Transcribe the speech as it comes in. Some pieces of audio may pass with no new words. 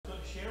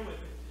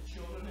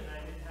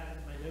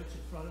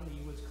front of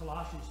me was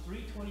Colossians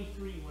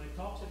 3:23, when it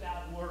talks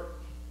about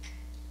work.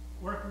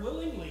 Work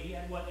willingly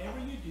at whatever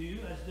you do,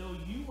 as though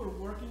you were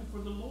working for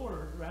the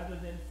Lord rather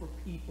than for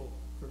people,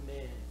 for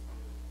men.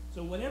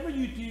 So whatever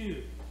you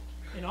do,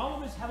 and all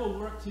of us have a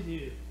work to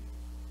do.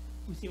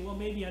 We say, well,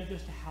 maybe I'm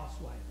just a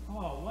housewife.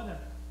 Oh, what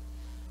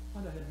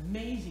an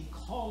amazing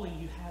calling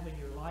you have in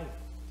your life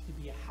to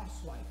be a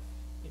housewife,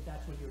 if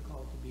that's what you're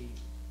called to be.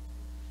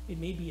 It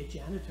may be a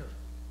janitor.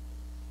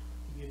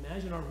 Can you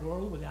imagine our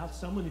world without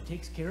someone who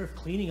takes care of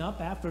cleaning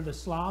up after the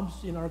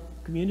slobs in our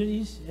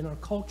communities, in our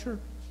culture?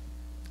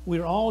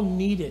 We're all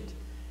needed,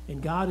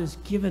 and God has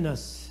given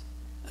us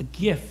a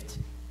gift,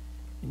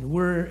 and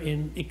we're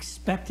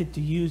expected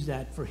to use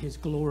that for His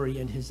glory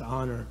and His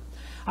honor.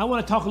 I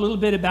want to talk a little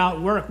bit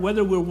about work,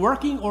 whether we're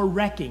working or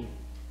wrecking.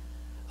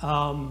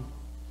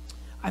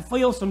 I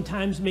feel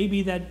sometimes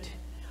maybe that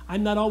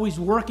I'm not always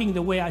working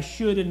the way I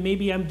should, and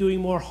maybe I'm doing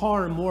more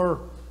harm,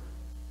 more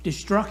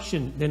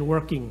destruction than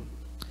working.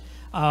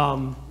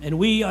 And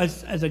we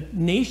as a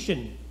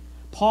nation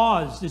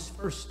pause this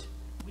first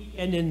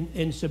weekend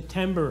in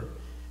September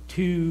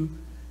to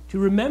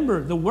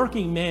remember the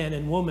working man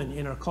and woman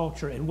in our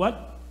culture and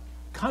what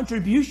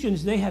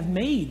contributions they have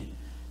made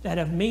that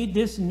have made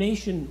this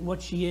nation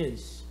what she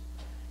is.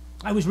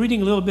 I was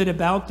reading a little bit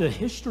about the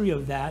history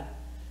of that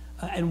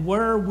and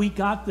where we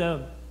got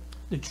the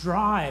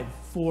drive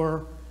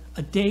for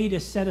a day to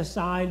set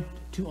aside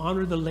to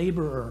honor the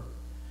laborer.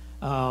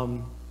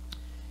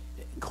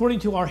 According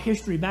to our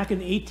history, back in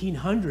the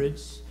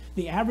 1800s,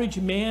 the average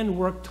man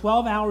worked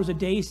 12 hours a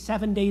day,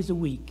 7 days a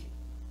week.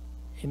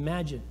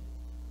 Imagine.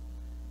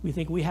 We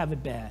think we have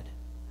it bad.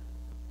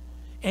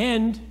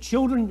 And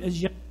children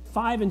as young as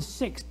 5 and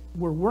 6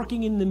 were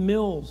working in the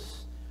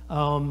mills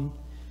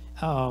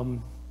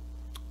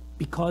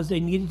because they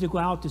needed to go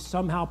out to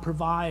somehow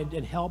provide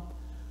and help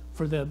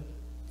for the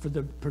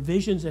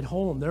provisions at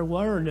home. There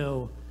were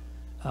no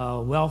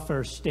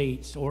welfare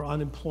states or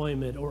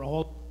unemployment or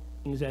all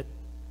things that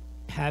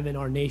we have in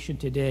our nation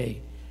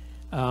today.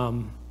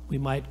 We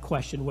might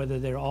question whether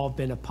they're all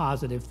been a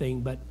positive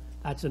thing, but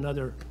that's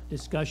another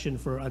discussion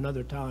for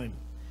another time.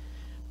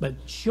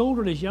 But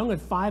children as young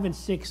as 5 and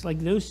 6, like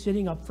those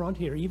sitting up front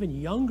here, even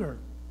younger,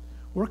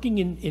 working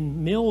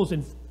in mills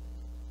in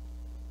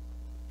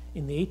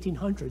the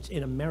 1800s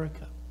in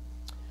America,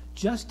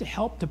 just to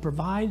help to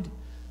provide,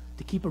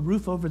 to keep a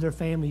roof over their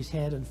family's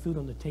head and food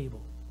on the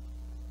table.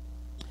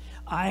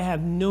 I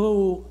have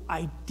no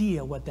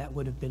idea what that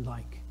would have been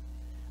like.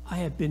 I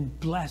have been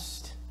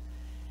blessed,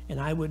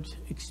 and I would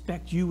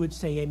expect you would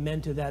say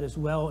amen to that as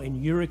well,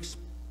 and your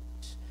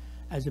experience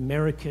as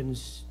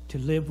Americans to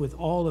live with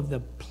all of the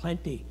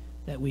plenty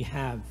that we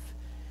have.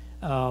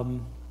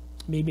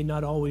 Maybe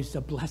not always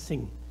a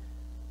blessing,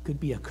 could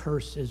be a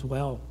curse as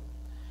well.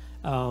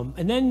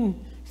 And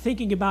then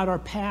thinking about our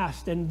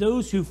past and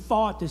those who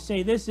fought to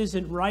say this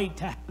isn't right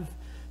to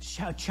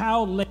have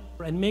child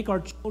labor and make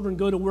our children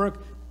go to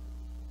work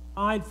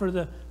for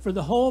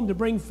the home to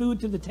bring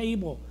food to the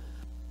table.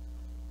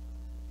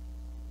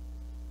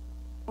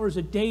 Hours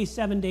a day,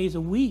 7 days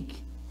a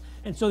week.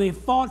 And so they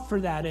fought for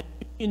that. And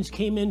unions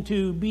came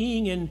into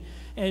being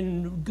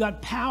and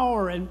got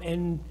power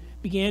and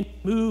began to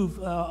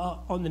move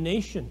on the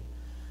nation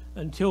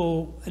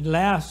until at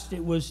last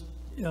it was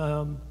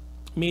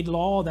made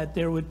law that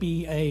there would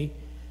be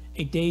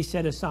a day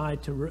set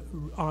aside to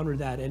honor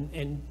that.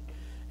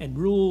 And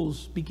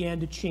rules began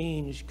to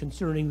change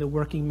concerning the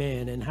working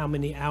man and how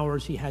many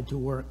hours he had to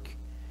work.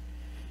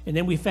 And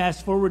then we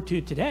fast forward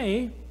to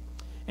today,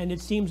 and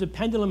it seems the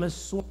pendulum has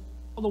swung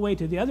all the way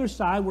to the other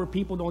side where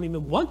people don't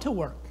even want to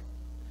work.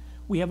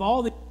 We have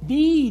all the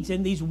needs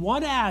and these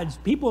want ads.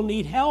 People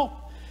need help.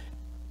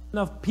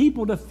 Enough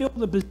people to fill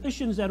the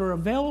positions that are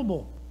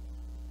available.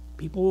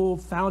 People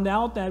found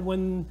out that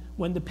when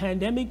the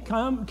pandemic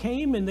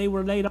came and they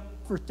were laid off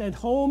or sent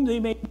home, they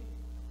made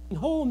more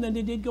home than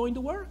they did going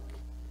to work.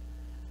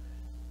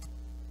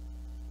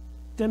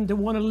 Them to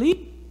want to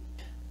leave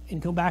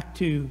and go back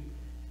to.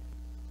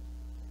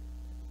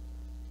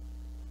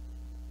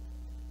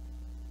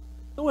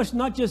 No, it's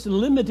not just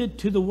limited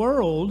to the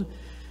world.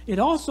 It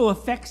also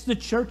affects the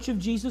Church of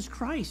Jesus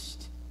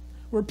Christ,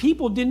 where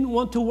people didn't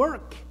want to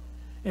work.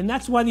 And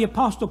that's why the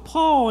Apostle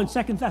Paul in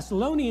 2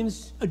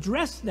 Thessalonians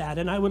addressed that.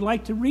 And I would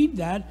like to read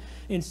that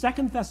in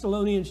 2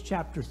 Thessalonians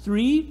chapter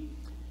 3,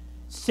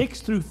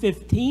 6 through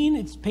 15.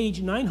 It's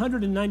page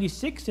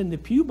 996 in the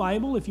Pew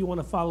Bible if you want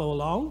to follow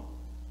along.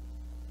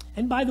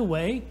 And by the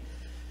way,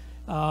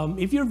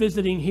 if you're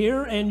visiting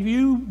here and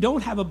you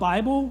don't have a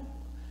Bible,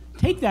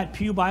 take that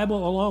Pew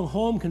Bible along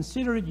home.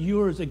 Consider it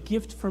yours, a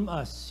gift from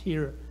us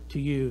here to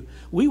you.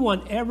 We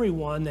want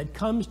everyone that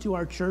comes to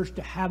our church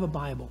to have a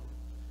Bible.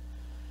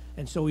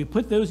 And so we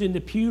put those in the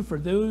pew for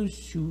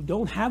those who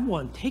don't have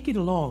one. Take it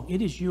along.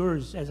 It is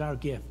yours as our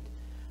gift.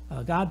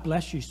 God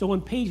bless you. So on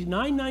page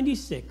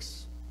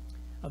 996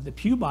 of the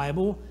Pew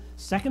Bible,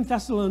 2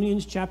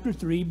 Thessalonians chapter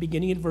 3,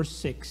 beginning at verse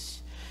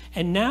 6.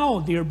 And now,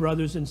 dear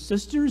brothers and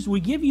sisters, we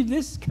give you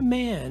this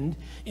command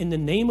in the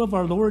name of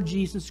our Lord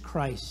Jesus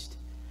Christ.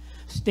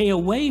 Stay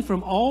away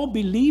from all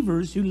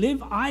believers who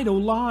live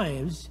idle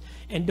lives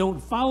and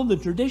don't follow the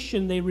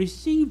tradition they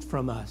received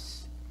from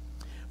us.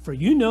 For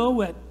you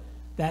know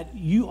that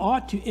you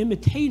ought to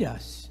imitate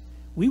us.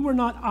 We were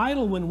not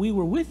idle when we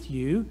were with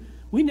you.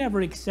 We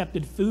never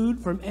accepted food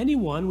from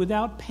anyone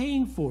without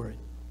paying for it.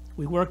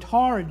 We worked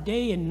hard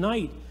day and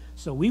night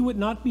so we would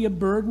not be a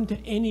burden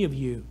to any of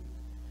you.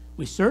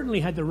 We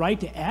certainly had the right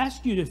to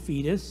ask you to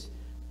feed us,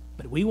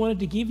 but we wanted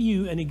to give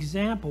you an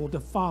example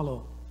to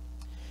follow.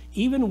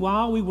 Even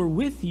while we were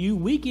with you,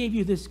 we gave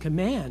you this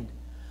command: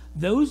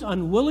 those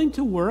unwilling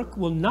to work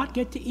will not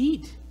get to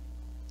eat.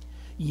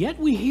 Yet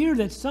we hear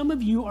that some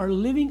of you are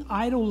living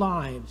idle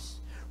lives,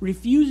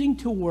 refusing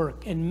to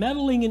work and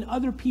meddling in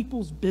other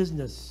people's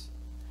business.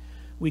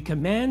 We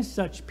command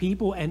such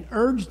people and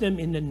urge them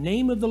in the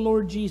name of the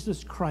Lord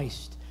Jesus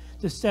Christ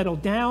to settle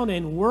down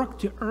and work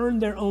to earn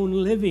their own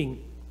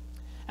living.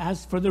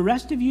 As for the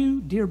rest of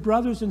you, dear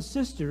brothers and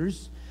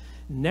sisters,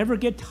 never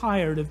get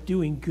tired of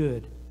doing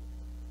good.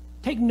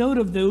 Take note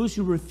of those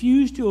who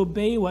refuse to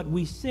obey what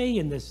we say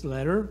in this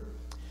letter.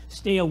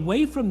 Stay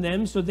away from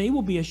them so they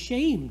will be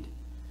ashamed.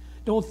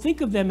 Don't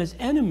think of them as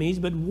enemies,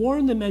 but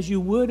warn them as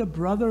you would a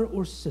brother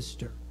or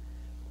sister.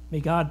 May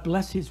God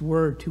bless his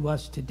word to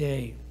us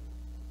today.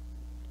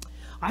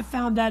 I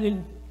found that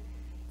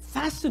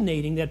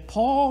fascinating that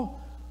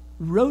Paul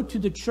wrote to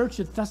the church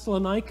at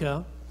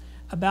Thessalonica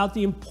about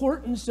the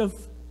importance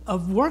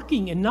of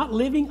working and not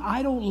living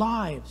idle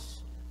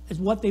lives as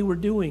what they were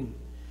doing.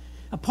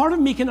 A part of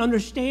me can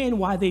understand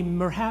why they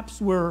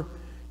perhaps were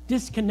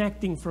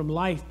disconnecting from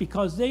life,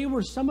 because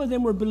some of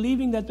them were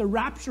believing that the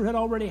rapture had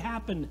already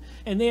happened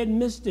and they had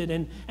missed it,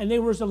 and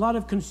there was a lot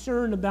of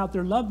concern about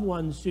their loved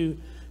ones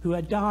who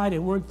had died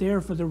and weren't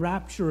there for the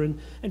rapture,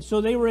 and so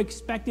they were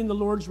expecting the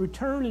Lord's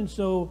return. And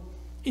so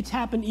it's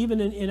happened even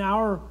in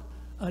our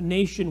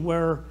nation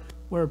where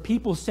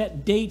people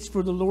set dates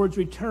for the Lord's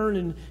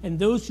return, and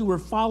those who were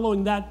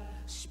following that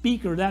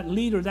speaker, that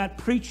leader, that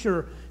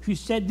preacher who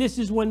said this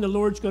is when the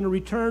Lord's going to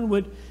return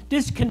would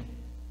disconnect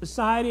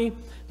society.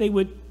 They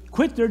would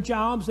quit their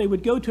jobs. They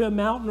would go to a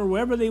mountain or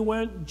wherever they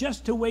went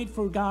just to wait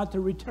for God to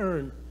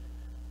return.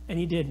 And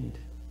he didn't.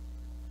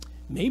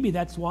 Maybe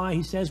that's why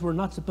he says we're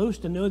not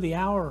supposed to know the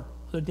hour or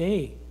the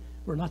day.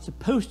 We're not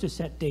supposed to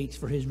set dates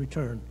for his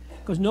return,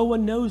 because no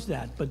one knows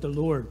that but the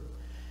Lord.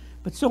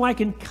 But so I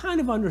can kind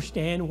of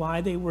understand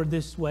why they were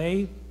this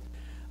way.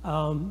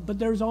 But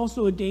there's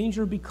also a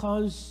danger,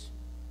 because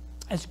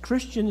as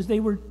Christians, they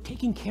were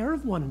taking care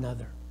of one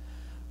another.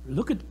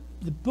 Look at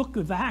the book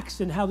of Acts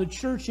and how the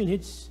church in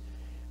its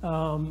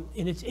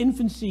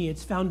infancy,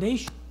 its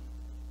foundation,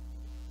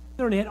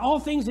 they had all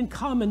things in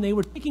common. They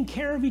were taking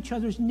care of each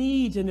other's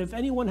needs, and if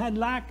anyone had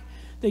lack,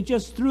 they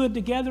just threw it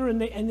together,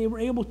 and they were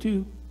able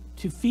to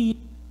feed.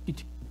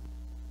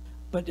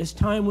 But as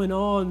time went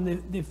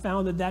on, they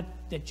found that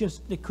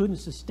they couldn't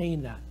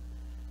sustain that,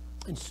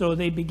 and so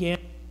they began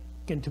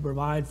to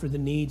provide for the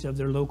needs of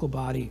their local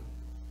body.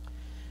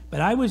 But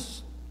I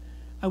was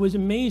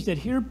amazed that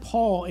here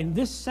Paul, in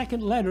this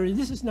second letter, and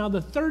this is now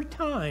the third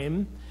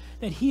time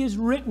that he has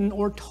written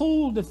or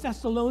told the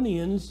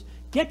Thessalonians,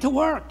 get to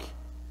work.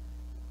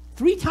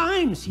 3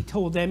 times he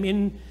told them.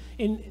 In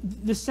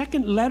the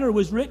second letter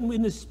was written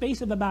in the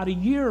space of about a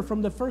year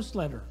from the first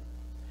letter.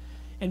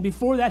 And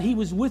before that, he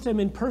was with them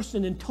in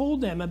person and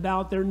told them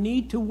about their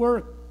need to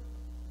work.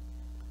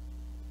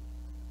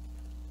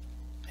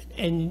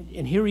 And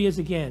here he is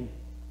again,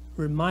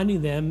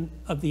 reminding them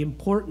of the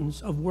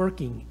importance of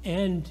working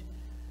and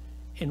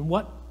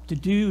what to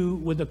do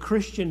with a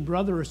Christian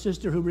brother or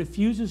sister who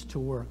refuses to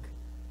work,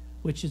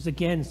 which is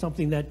again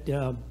something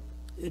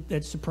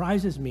that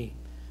surprises me.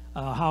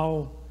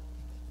 How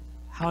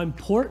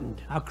important,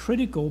 how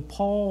critical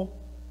Paul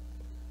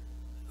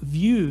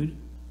viewed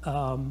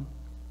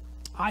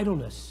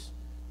idleness,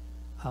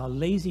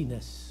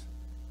 laziness,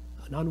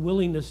 an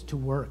unwillingness to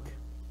work.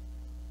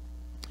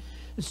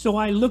 So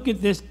I look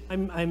at this,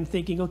 I'm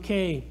thinking,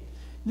 okay,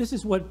 this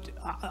is what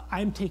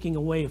I'm taking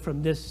away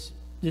from this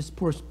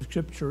portion of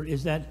Scripture,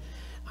 is that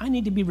I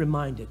need to be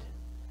reminded.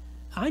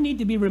 I need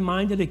to be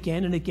reminded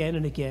again and again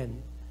and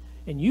again.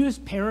 And you as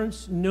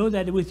parents know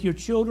that with your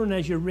children,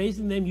 as you're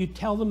raising them, you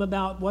tell them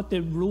about what the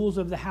rules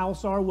of the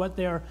house are, what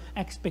their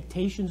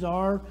expectations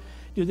are.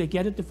 Do they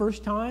get it the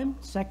first time,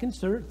 second,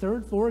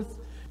 third, fourth?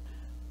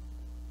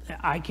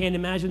 I can't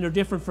imagine they're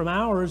different from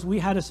ours. We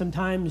had to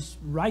sometimes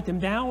write them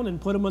down and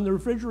put them on the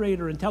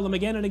refrigerator and tell them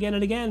again and again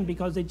and again,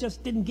 because they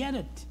just didn't get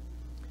it.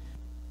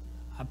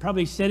 I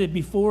probably said it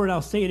before, and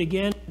I'll say it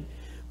again.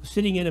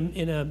 Sitting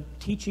in a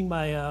teaching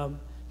by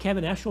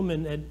Kevin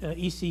Eshelman at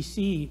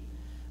ECC,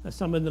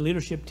 some of the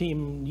leadership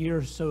team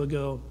years or so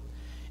ago,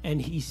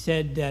 and he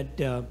said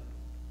that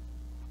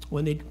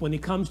when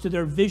it comes to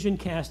their vision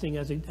casting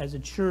as a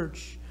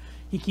church,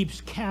 he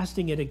keeps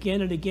casting it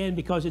again and again,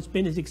 because it's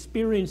been his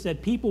experience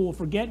that people will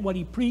forget what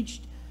he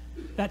preached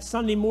that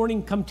Sunday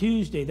morning. Come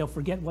Tuesday, they'll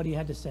forget what he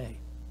had to say.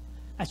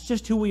 That's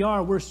just who we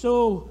are. We're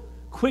so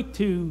quick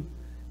to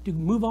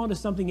move on to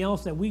something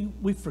else that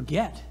we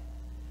forget.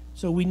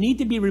 So we need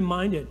to be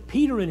reminded.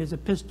 Peter in his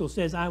epistle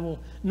says, I will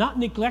not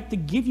neglect to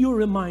give you a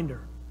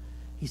reminder.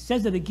 He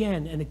says it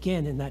again and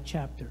again in that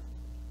chapter.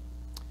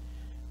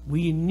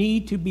 We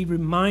need to be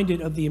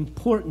reminded of the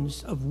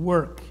importance of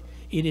work.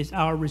 It is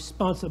our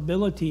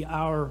responsibility,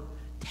 our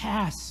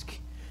task.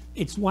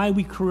 It's why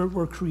we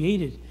were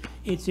created.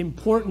 It's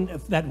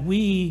important that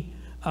we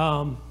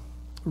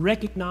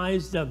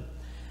recognize the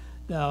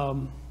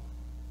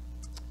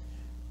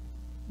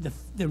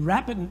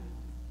rapid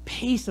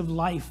pace of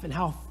life and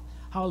how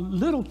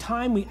little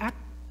time we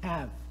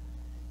have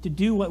to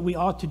do what we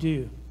ought to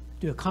do,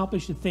 to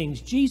accomplish the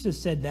things. Jesus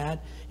said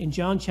that in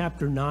John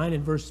chapter 9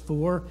 and verse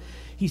 4.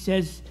 He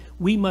says,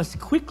 we must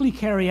quickly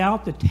carry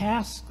out the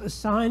task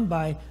assigned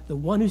by the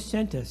one who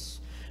sent us,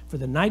 for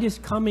the night is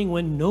coming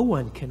when no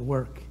one can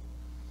work.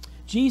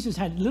 Jesus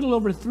had little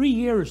over 3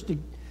 years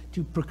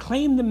to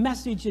proclaim the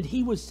message that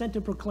he was sent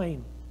to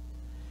proclaim.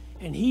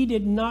 And he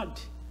did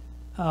not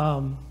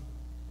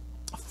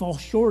fall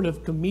short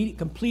of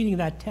completing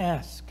that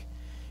task.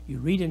 You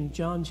read in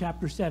John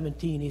chapter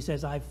 17, he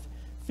says, I've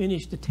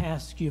finished the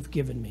task you've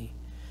given me.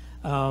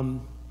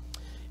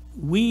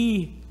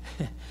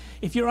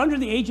 If you're under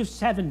the age of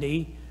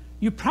 70,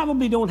 you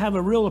probably don't have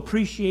a real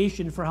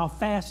appreciation for how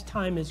fast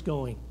time is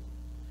going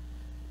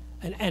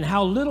and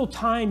how little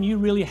time you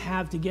really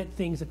have to get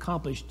things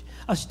accomplished.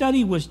 A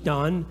study was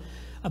done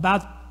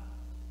about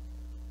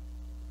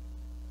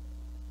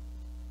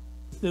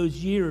those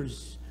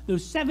years,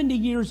 those 70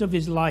 years of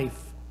his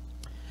life.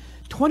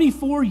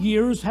 24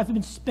 years have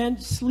been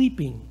spent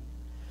sleeping,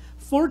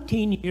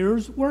 14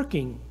 years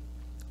working,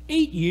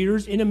 8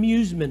 years in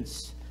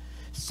amusements,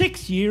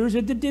 6 years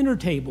at the dinner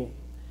table,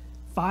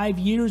 5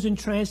 years in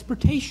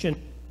transportation,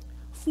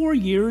 4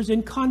 years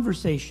in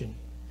conversation,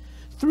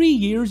 3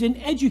 years in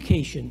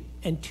education,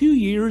 and 2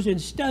 years in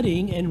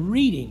studying and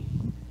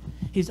reading.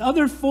 His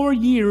other 4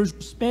 years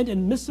were spent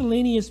in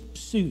miscellaneous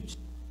pursuits.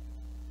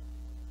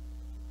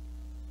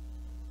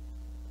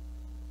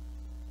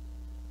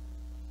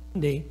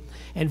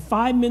 And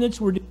 5 minutes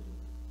were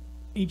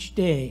each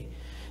day.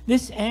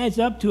 This adds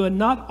up to a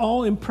not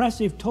all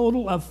impressive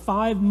total of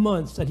 5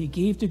 months that he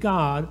gave to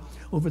God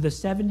over the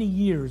 70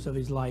 years of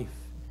his life.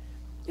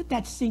 Let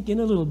that sink in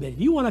a little bit. If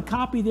you want to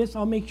copy this,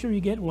 I'll make sure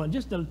you get one.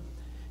 Just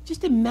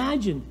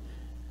imagine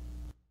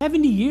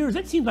 70 years.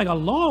 That seems like a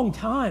long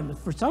time.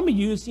 For some of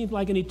you, it seems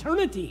like an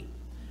eternity.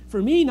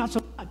 For me, not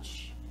so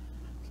much.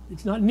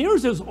 It's not near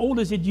as old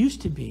as it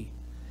used to be.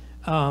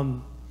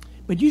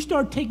 But you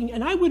start taking,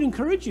 and I would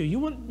encourage you, you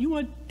want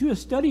to do a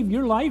study of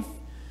your life,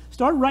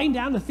 start writing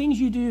down the things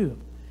you do.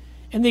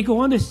 And they go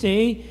on to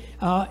say,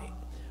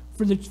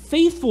 for the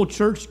faithful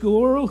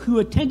churchgoer who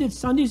attended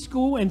Sunday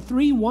school and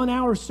 3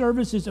 one-hour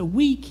services a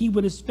week, he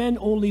would have spent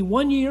only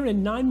 1 year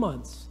and 9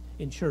 months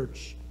in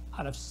church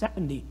out of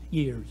 70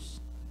 years.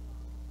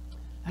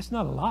 That's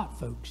not a lot,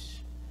 folks.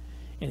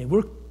 And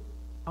we're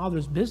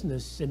Father's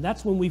business, and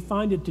that's when we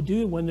find it to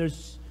do, when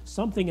there's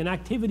something, an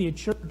activity at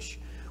church.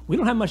 We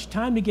don't have much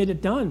time to get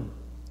it done.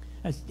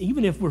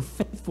 Even if we're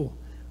faithful,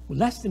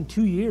 less than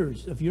 2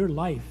 years of your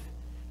life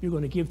you're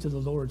going to give to the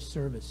Lord's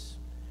service.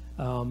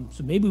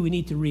 So maybe we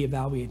need to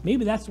reevaluate.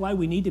 Maybe that's why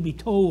we need to be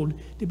told,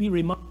 to be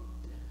reminded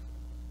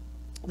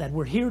that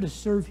we're here to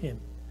serve him.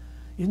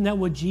 Isn't that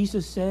what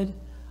Jesus said?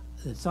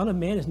 The Son of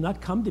Man has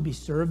not come to be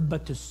served,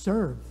 but to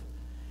serve.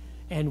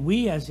 And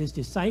we as his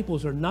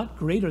disciples are not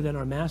greater than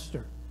our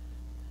master.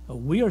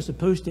 We are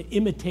supposed to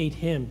imitate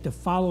him, to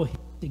follow his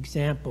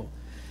example.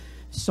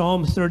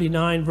 Psalm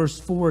 39 verse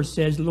 4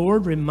 says,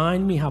 Lord,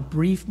 remind me how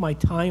brief my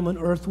time on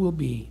earth will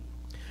be.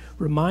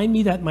 Remind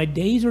me that my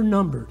days are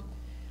numbered,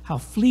 how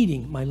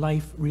fleeting my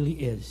life really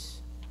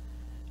is.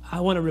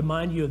 I want to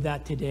remind you of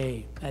that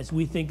today as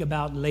we think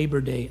about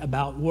Labor Day,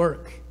 about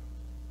work.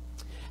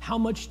 How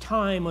much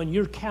time on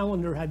your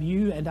calendar have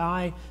you and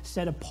I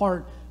set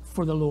apart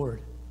for the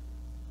Lord?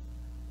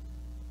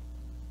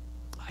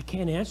 I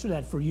can't answer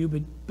that for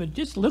you, but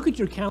just look at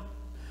your calendar,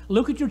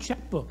 look at your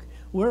checkbook.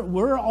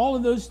 Where are all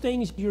of those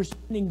things you're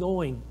spending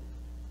going?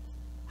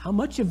 How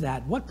much of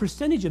that, what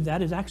percentage of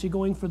that is actually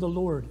going for the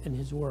Lord and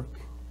his work,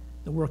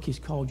 the work he's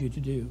called you to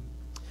do?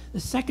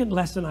 The second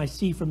lesson I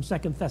see from 2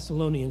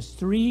 Thessalonians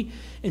 3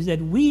 is that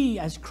we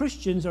as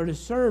Christians are to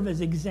serve as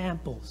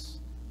examples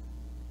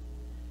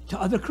to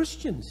other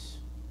Christians.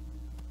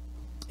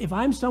 If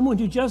I'm someone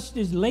who just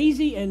is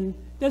lazy and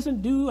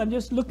doesn't do, I'm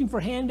just looking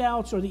for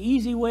handouts or the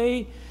easy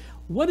way,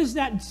 what does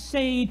that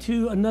say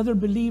to another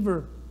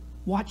believer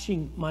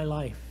watching my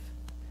life?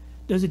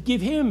 Does it give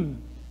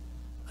him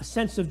a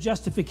sense of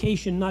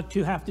justification not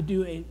to have to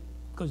do it?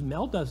 Because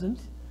Mel doesn't,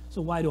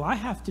 so why do I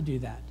have to do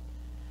that?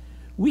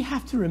 We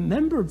have to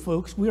remember,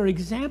 folks, we are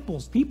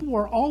examples. People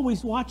are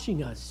always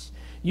watching us.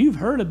 You've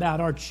heard about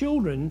our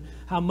children,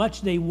 how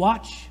much they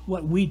watch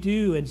what we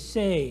do and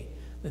say,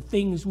 the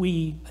things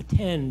we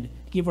attend,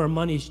 give our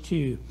monies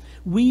to.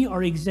 We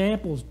are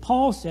examples.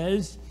 Paul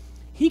says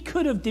he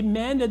could have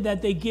demanded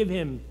that they give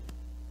him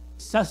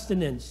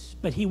sustenance,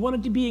 but he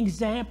wanted to be an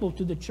example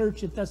to the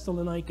church at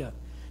Thessalonica.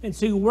 And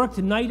so he worked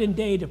night and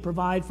day to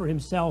provide for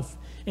himself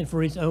and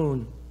for his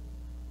own.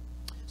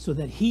 so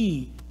that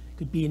he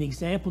could be an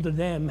example to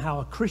them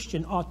how a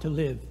Christian ought to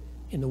live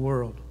in the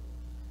world.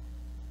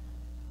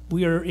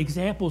 We are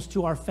examples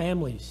to our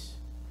families.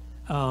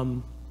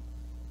 Not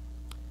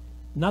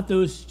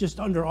those just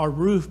under our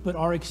roof, but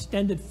our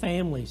extended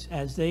families,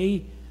 as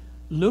they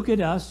look at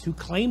us who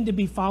claim to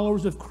be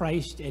followers of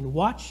Christ and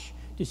watch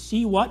to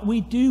see what we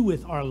do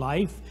with our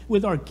life,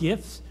 with our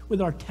gifts,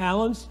 with our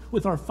talents,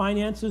 with our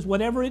finances,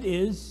 whatever it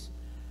is.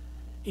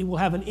 It will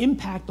have an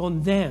impact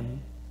on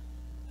them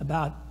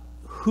about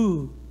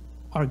who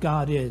our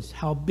God is,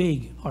 how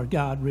big our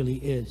God really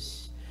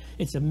is.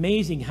 It's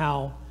amazing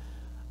how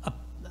a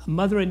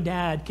mother and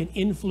dad can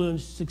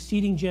influence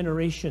succeeding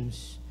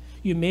generations.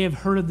 You may have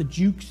heard of the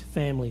Jukes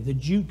family. The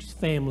Jukes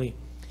family.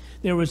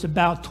 There was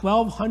about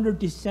 1,200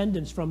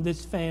 descendants from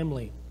this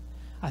family.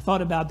 I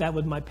thought about that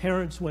with my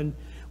parents when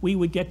we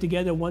would get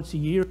together once a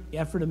year at the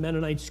Ephrata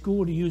Mennonite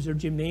School to use their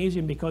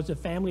gymnasium because the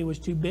family was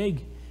too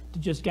big to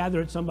just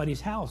gather at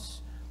somebody's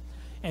house.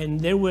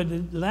 And the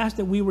last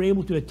that we were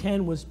able to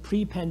attend was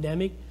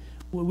pre-pandemic.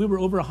 We were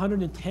over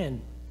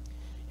 110.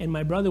 And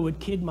my brother would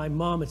kid my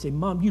mom and say,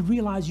 "Mom, you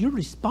realize you're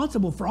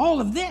responsible for all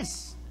of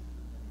this?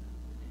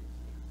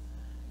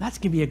 That's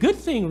going to be a good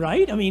thing,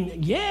 right? I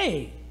mean,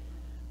 yay."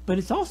 But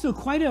it's also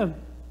quite a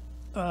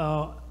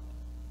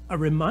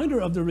reminder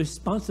of the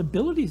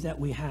responsibilities that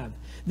we have.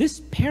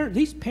 These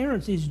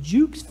parents, his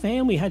Jukes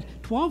family, had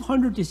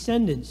 1,200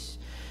 descendants,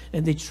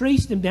 and they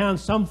traced them down.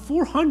 Some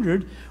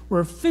 400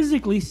 were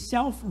physically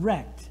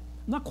self-wrecked.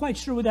 I'm not quite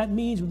sure what that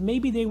means.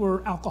 Maybe they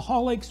were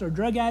alcoholics or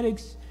drug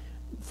addicts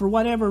for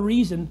whatever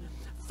reason.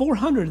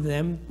 400 of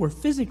them were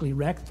physically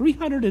wrecked.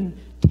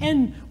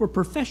 310 were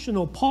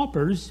professional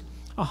paupers.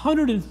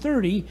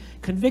 130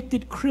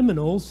 convicted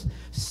criminals,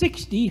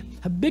 60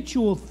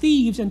 habitual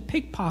thieves and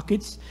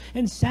pickpockets,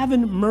 and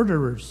 7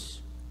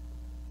 murderers.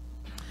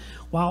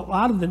 While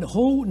out of the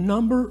whole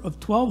number of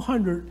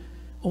 1,200,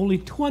 only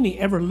 20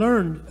 ever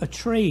learned a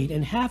trade,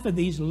 and half of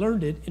these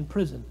learned it in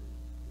prison.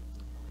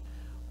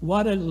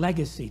 What a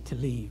legacy to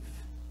leave.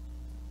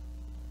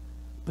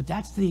 But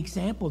that's the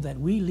example that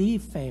we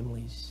leave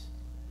families.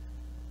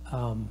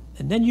 And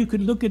then you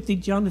could look at the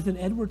Jonathan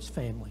Edwards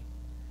family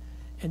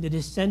and the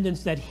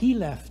descendants that he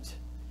left,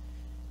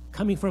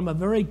 coming from a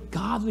very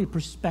godly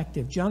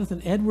perspective.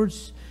 Jonathan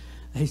Edwards,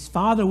 his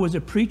father was a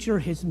preacher,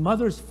 his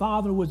mother's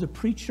father was a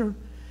preacher,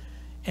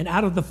 and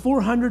out of the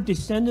 400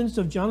 descendants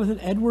of Jonathan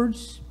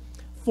Edwards,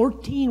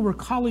 14 were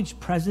college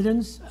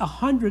presidents,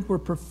 100 were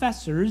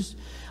professors,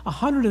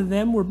 100 of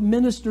them were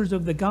ministers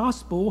of the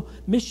gospel,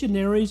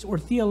 missionaries, or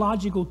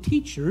theological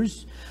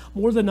teachers.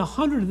 More than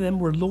 100 of them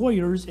were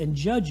lawyers and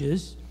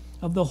judges.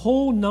 Of the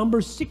whole number,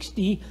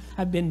 60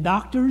 have been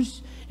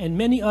doctors, and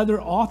many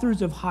other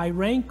authors of high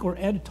rank or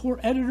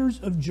editors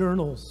of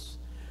journals.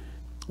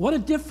 What a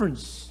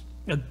difference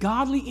a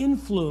godly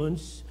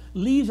influence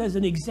leaves as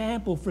an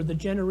example for the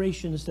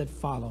generations that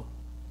follow.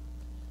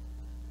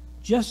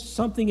 Just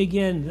something,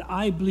 again, that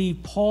I believe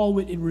Paul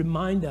would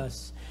remind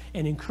us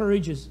and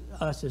encourages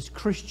us as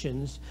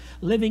Christians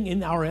living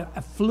in our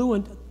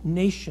affluent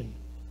nation,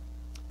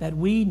 that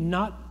we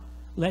not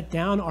let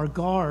down our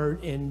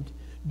guard and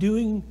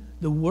doing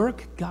the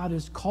work God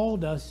has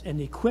called us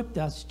and equipped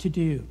us to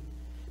do,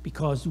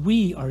 because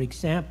we are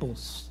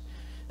examples.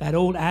 That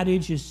old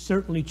adage is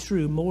certainly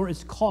true. More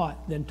is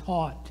caught than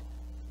taught.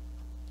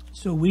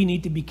 So we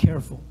need to be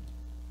careful.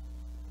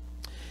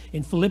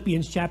 In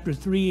Philippians chapter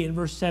 3 and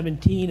verse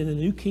 17 in the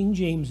New King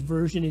James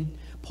Version,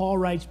 Paul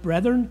writes,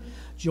 "Brethren,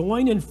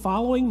 join in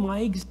following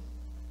my example.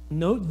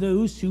 Note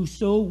those who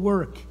so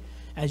work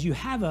as you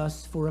have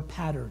us for a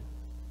pattern."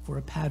 For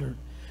a pattern.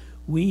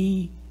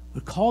 We're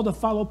called to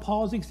follow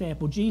Paul's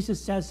example.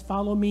 Jesus says,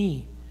 "Follow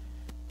me."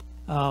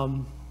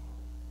 What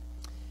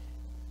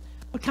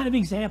kind of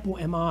example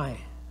am I?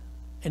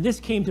 And this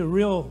came to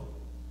real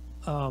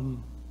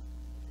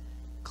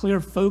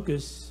clear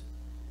focus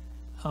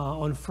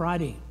on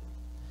Friday.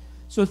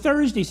 So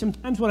Thursday,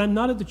 sometimes when I'm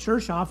not at the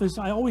church office,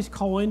 I always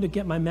call in to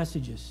get my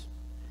messages.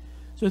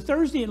 So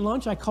Thursday at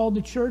lunch, I called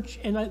the church,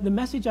 and the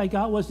message I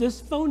got was,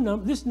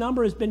 this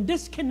number has been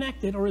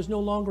disconnected or is no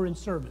longer in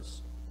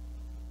service.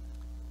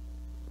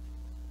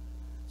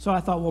 So I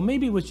thought, well,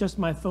 maybe it was just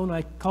my phone.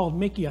 I called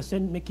Mickey. I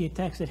sent Mickey a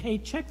text, said, "Hey,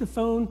 check the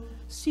phone,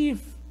 see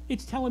if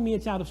it's telling me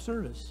it's out of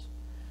service."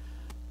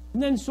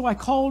 And then so I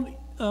called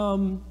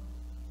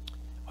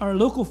our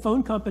local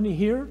phone company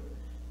here,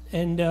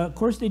 and of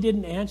course they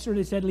didn't answer.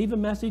 They said, "Leave a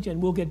message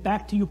and we'll get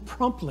back to you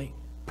promptly."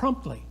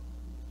 Promptly.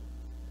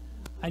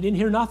 I didn't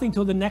hear nothing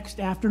till the next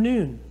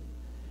afternoon,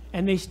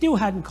 and they still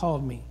hadn't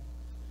called me.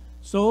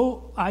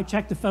 So I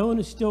checked the phone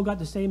and still got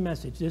the same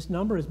message. "This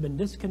number has been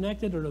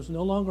disconnected or is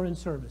no longer in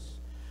service."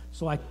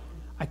 So I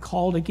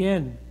called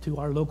again to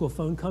our local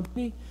phone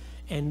company,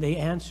 and they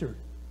answered.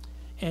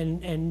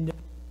 And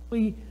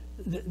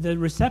the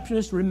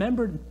receptionist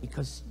remembered,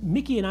 because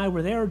Mickey and I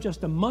were there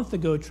just a month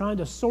ago trying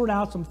to sort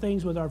out some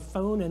things with our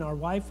phone and our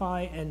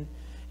Wi-Fi and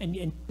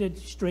get it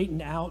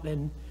straightened out,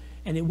 and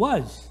it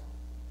was.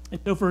 And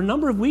so for a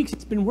number of weeks,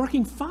 it's been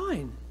working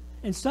fine.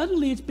 And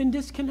suddenly it's been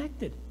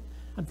disconnected.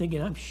 I'm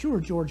thinking, I'm sure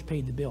George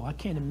paid the bill. I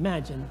can't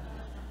imagine.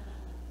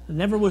 It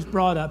never was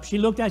brought up. She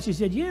looked at it, she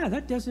said, yeah,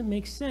 that doesn't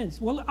make sense.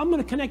 Well, I'm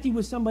going to connect you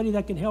with somebody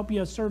that can help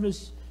you a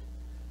service.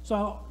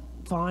 So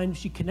fine,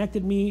 she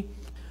connected me.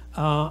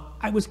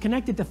 I was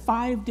connected to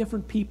 5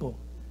 different people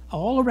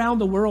all around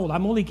the world.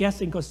 I'm only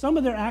guessing because some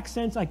of their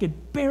accents, I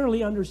could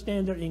barely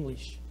understand their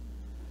English.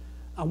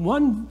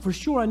 One for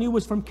sure I knew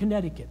was from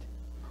Connecticut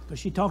because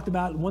she talked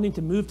about wanting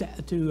to move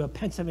to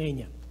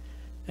Pennsylvania.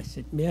 I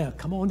said, yeah,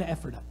 come on to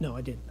Ephrata. No,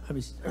 I didn't. I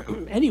was,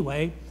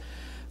 anyway,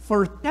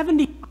 for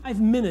 75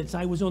 minutes,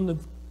 I was on the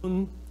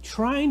phone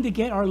trying to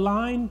get our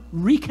line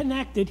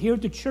reconnected here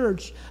at the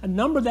church, a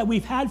number that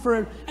we've had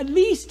for at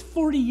least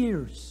 40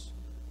 years.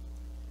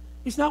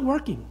 It's not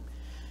working.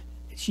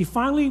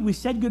 We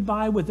said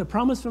goodbye with a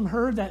promise from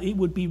her that it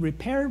would be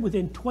repaired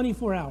within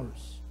 24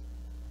 hours.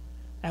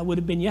 That would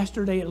have been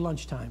yesterday at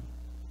lunchtime.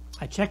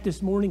 I checked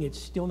this morning, it's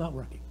still not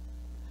working.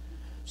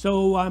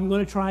 So I'm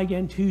going to try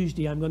again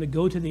Tuesday. I'm going to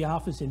go to the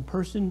office in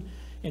person,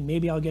 and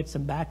maybe I'll get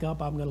some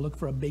backup. I'm going to look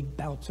for a big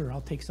bouncer.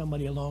 I'll take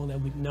somebody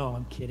along. No,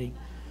 I'm kidding.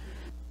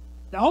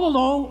 All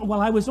along,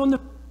 while I was on the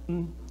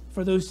phone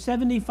for those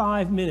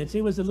 75 minutes,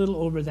 it was a little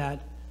over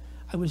that,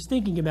 I was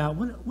thinking about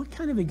what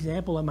kind of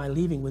example am I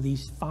leaving with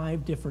these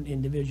 5 different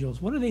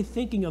individuals? What are they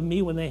thinking of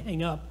me when they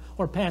hang up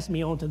or pass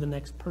me on to the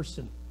next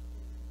person?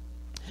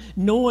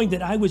 Knowing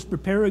that I was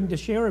preparing to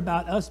share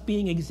about us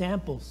being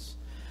examples.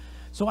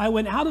 So I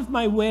went out of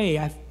my way.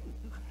 I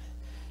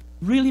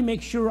really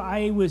make sure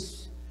I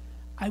was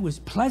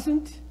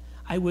pleasant,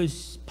 I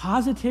was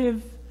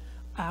positive,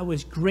 I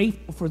was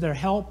grateful for their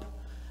help,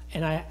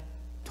 and I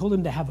told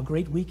them to have a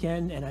great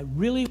weekend, and I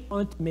really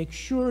wanted to make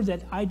sure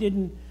that I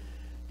didn't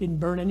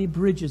burn any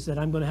bridges that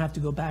I'm going to have to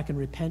go back and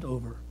repent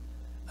over.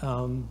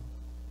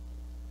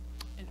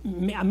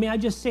 May I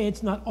just say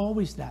it's not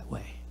always that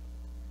way.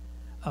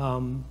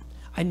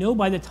 I know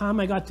by the time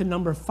I got to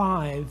number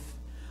 5,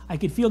 I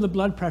could feel the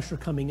blood pressure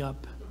coming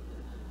up.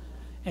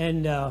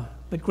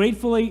 But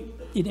gratefully,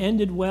 it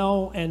ended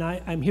well, and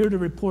I'm here to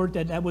report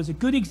that that was a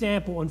good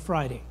example on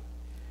Friday.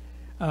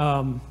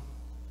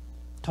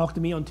 Talk to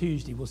me on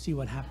Tuesday. We'll see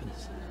what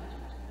happens.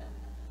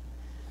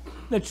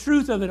 The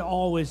truth of it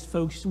all is,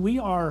 folks, we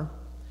are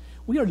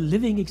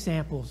living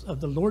examples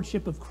of the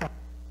Lordship of Christ.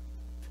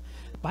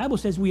 The Bible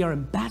says we are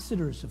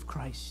ambassadors of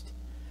Christ.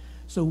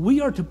 So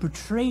we are to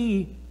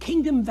portray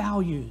kingdom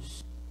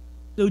values.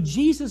 Though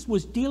Jesus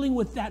was dealing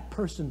with that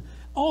person,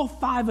 all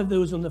 5 of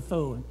those on the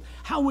phone,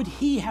 how would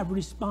he have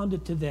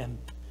responded to them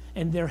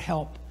and their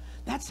help?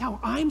 That's how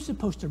I'm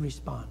supposed to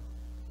respond.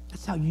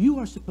 That's how you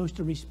are supposed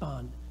to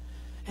respond.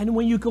 And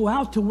when you go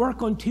out to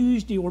work on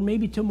Tuesday or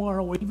maybe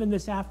tomorrow or even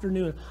this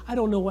afternoon, I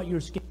don't know what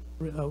your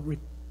schedule.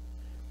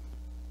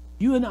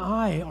 You and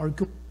I are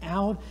going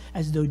out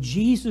as though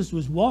Jesus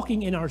was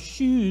walking in our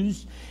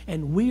shoes,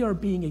 and we are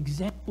being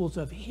examples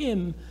of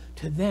him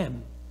to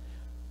them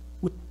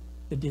with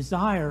the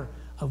desire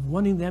of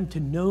wanting them to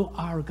know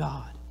our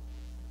God,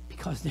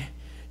 because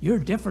you're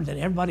different than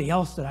everybody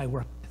else that I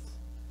work with.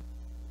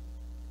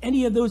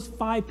 Any of those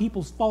 5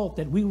 people's fault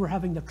that we were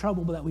having the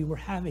trouble that we were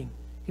having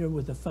here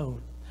with the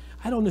phone,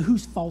 I don't know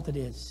whose fault it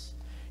is.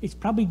 It's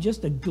probably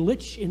just a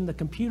glitch in the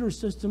computer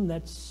system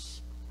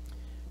that's,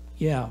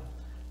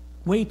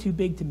 way too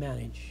big to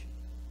manage.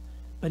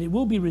 But it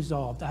will be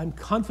resolved. I'm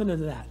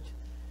confident of that.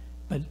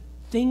 But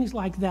things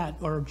like that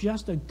are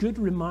just a good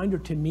reminder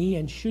to me,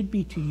 and should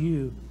be to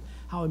you,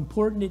 how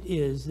important it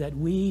is that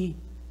we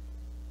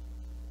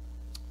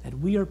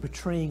are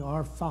portraying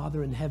our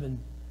Father in heaven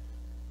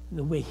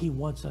the way he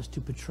wants us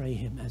to portray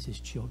him as his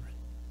children.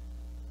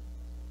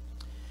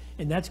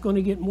 And that's going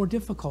to get more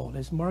difficult,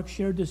 as Mark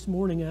shared this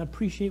morning, and I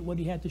appreciate what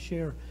he had to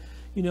share.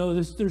 You know,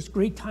 there's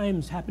great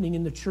times happening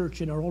in the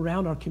church and all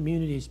around our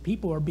communities.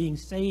 People are being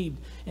saved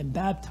and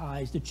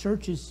baptized. The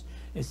church is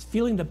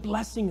feeling the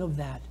blessing of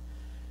that.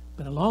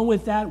 But along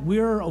with that,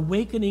 we're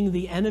awakening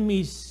the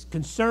enemy's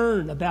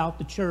concern about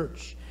the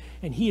church.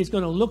 And he is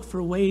going to look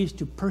for ways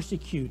to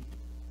persecute,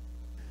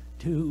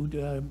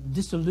 to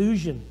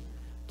disillusion,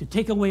 to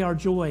take away our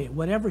joy,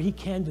 whatever he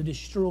can to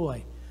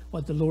destroy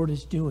what the Lord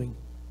is doing.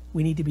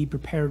 We need to be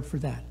prepared for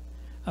that.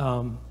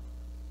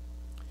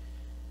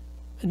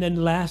 And then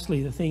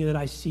lastly, the thing that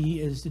I see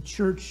is the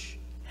church,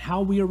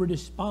 how we are to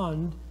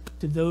respond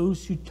to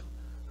those who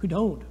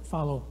don't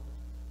follow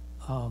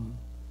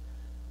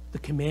the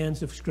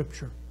commands of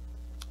Scripture.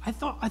 I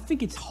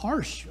think it's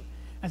harsh.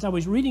 As I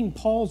was reading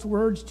Paul's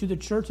words to the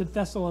church at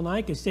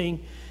Thessalonica,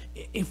 saying,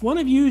 if one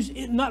of you is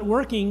not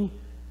working,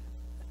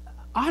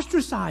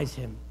 ostracize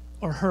him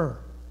or her.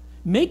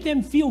 Make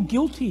them feel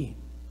guilty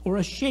or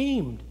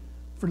ashamed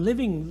for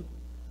living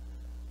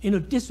in a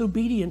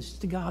disobedience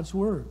to God's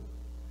word.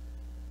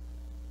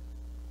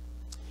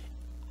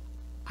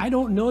 I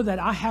don't know that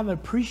I have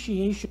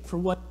appreciation for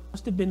what it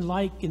must have been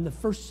like in the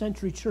first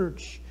century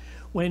church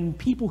when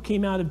people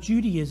came out of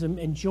Judaism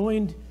and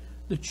joined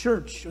the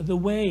church, the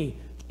way,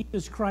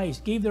 Jesus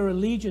Christ, gave their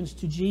allegiance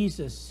to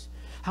Jesus,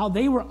 how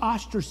they were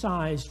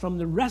ostracized from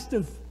the rest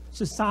of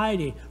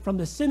society, from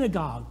the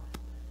synagogue,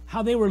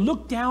 how they were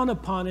looked down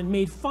upon and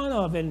made fun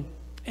of and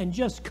and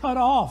just cut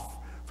off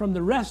from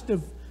the rest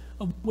of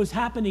what was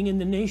happening in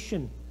the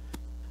nation.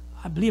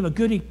 I believe a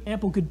good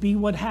example could be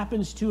what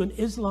happens to an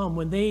Islam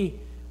when they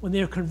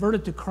are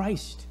converted to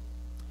Christ,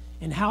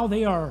 and how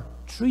they are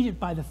treated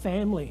by the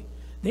family.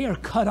 They are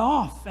cut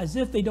off as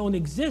if they don't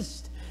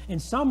exist,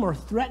 and some are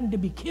threatened to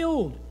be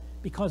killed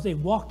because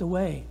they've walked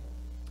away.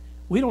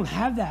 We don't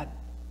have that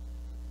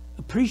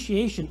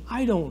appreciation,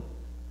 I don't,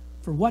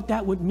 for what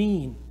that would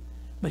mean.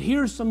 But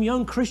here's some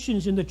young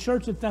Christians in the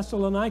church of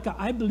Thessalonica,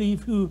 I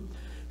believe, who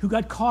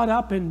got caught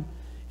up and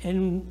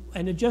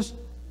just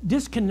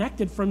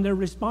disconnected from their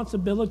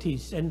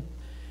responsibilities. And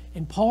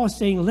Paul is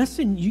saying,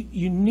 listen,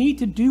 you need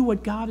to do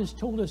what God has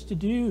told us to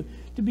do,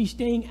 to be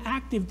staying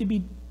active, to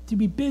be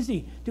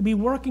busy, to be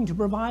working to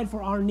provide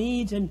for our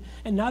needs, and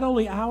not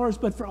only ours,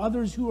 but for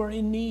others who are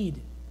in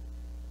need.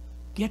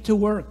 Get to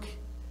work.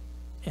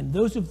 And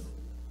those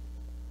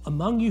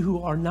among you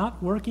who are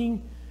not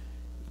working,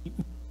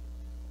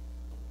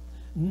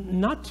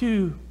 not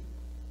to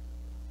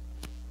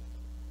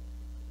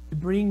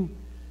bring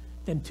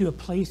them to a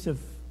place of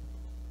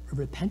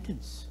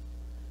repentance,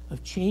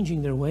 of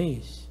changing their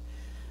ways.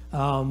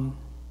 Not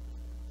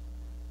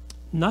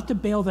to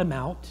bail them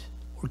out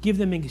or give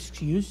them an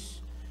excuse,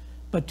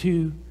 but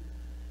to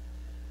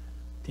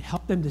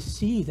help them to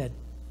see that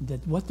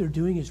what they're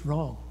doing is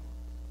wrong.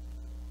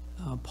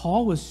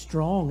 Paul was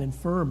strong and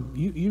firm.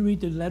 You read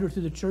the letter to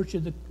the church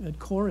at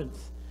Corinth,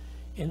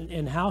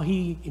 and how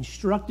he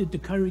instructed the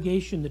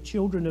congregation, the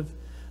children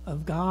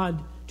of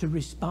God, to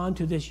respond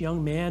to this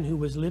young man who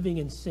was living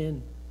in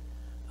sin.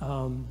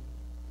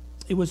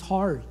 It was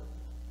hard.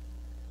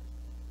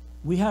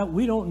 We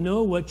don't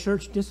know what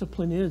church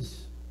discipline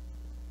is,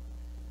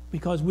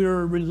 because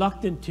we're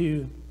reluctant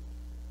to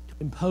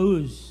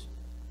impose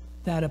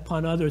that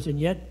upon others. And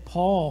yet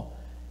Paul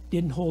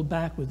didn't hold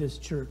back with this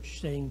church,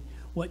 saying,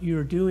 what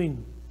you're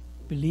doing,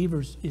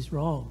 believers, is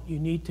wrong. You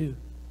need to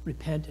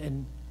repent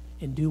and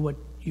do what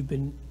you've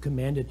been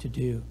commanded to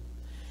do.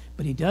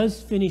 But he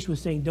does finish with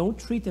saying, don't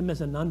treat them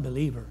as a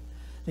non-believer.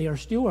 They are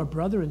still our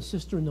brother and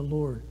sister in the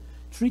Lord.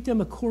 Treat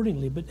them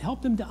accordingly, but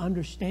help them to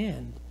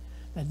understand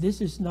that this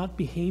is not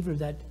behavior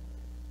that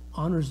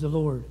honors the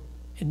Lord,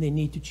 and they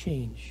need to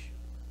change.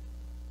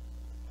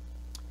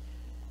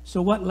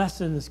 So what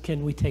lessons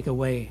can we take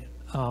away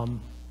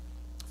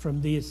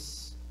from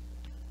these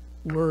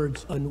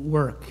words on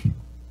work?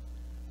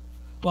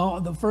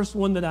 Well, the first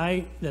one that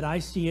I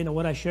see, and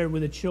what I shared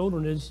with the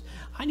children, is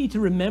I need to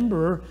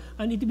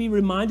be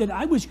reminded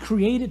I was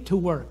created to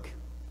work.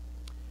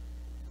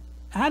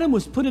 Adam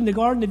was put in the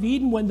Garden of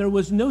Eden when there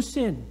was no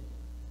sin.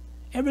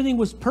 Everything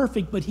was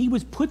perfect, but he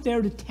was put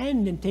there to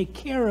tend and take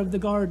care of the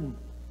garden.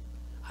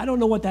 I don't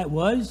know what that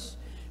was,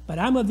 but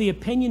I'm of the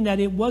opinion that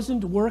it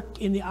wasn't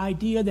work in the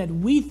idea that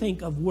we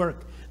think of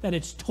work, that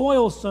it's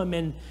toilsome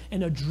and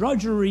a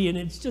drudgery, and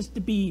it's just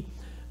to be,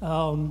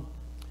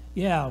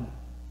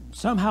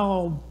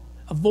 somehow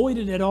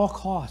avoided at all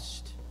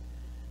cost.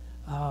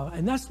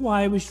 And that's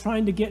why I was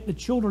trying to get the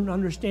children to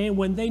understand,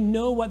 when they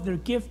know what their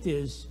gift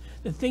is,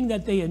 the thing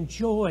that they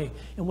enjoy,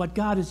 and what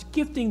God is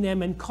gifting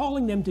them and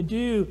calling them to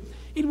do,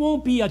 it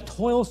won't be a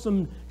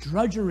toilsome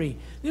drudgery.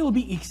 They will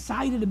be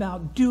excited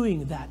about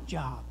doing that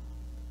job.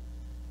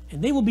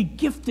 And they will be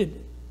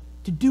gifted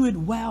to do it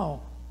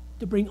well,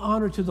 to bring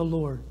honor to the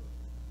Lord.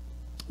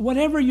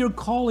 Whatever your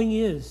calling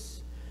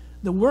is,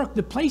 the work,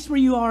 the place where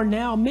you are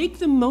now, make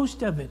the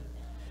most of it.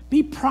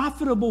 Be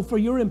profitable for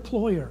your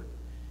employer,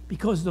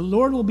 because the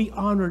Lord will be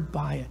honored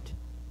by it.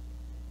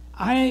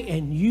 I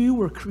and you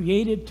were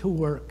created to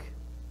work.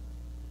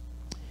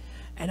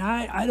 And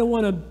I don't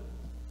want to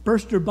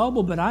burst your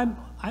bubble, but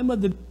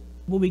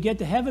when we get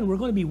to heaven, we're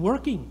going to be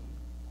working.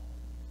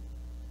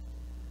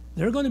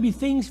 There are going to be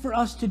things for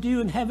us to do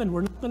in heaven.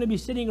 We're not going to be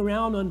sitting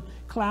around on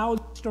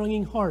clouds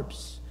stringing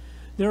harps.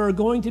 There are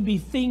going to be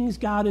things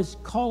God is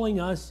calling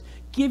us,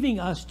 giving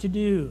us to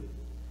do,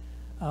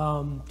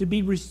 to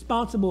be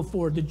responsible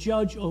for, to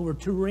judge over,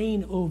 to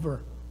reign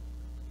over.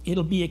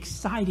 It'll be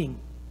exciting.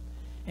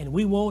 And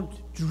we won't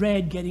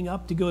dread getting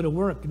up to go to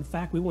work. In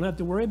fact, we won't have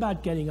to worry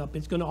about getting up.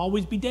 It's going to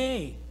always be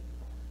day.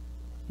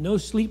 No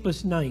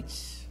sleepless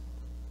nights.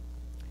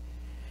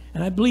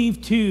 And I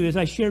believe, too, as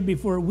I shared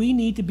before, we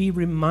need to be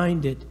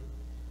reminded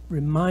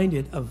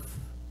of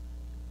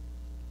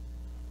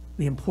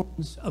the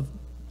importance of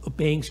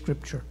obeying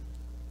Scripture.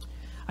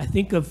 I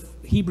think of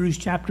Hebrews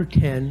chapter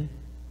 10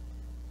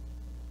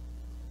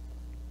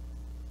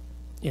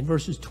 in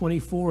verses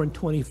 24 and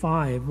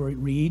 25, where it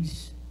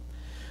reads,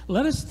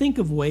 "Let us think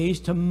of ways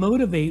to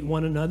motivate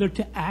one another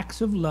to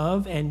acts of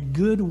love and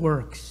good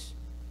works.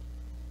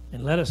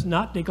 And let us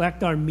not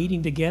neglect our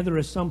meeting together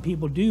as some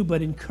people do,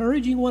 but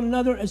encouraging one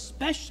another,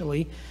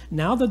 especially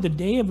now that the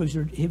day of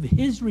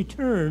his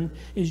return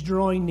is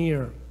drawing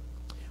near."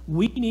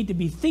 We need to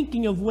be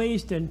thinking of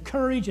ways to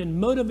encourage and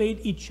motivate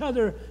each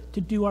other to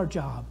do our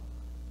job,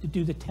 to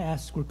do the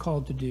tasks we're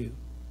called to do.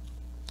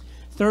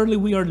 Thirdly,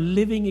 we are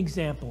living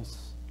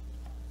examples.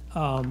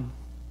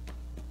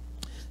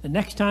 The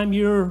next time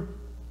you're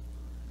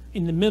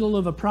in the middle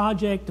of a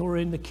project or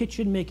in the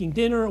kitchen making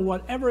dinner or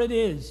whatever it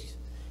is,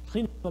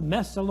 clean up a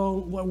mess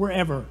along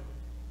wherever.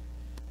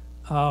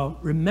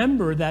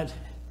 Remember that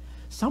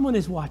someone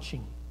is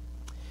watching,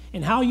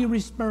 and how you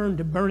respond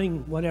to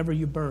burning whatever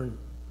you burn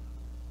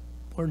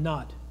or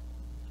not.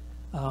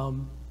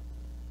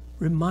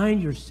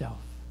 Remind yourself,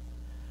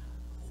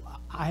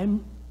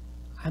 I'm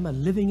a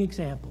living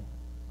example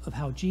of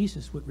how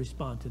Jesus would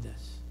respond to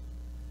this.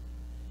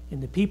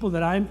 And the people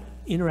that I'm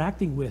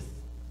interacting with,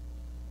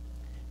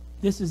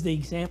 this is the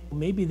example,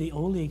 maybe the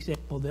only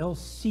example they'll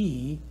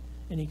see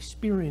and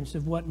experience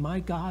of what my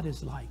God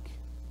is like.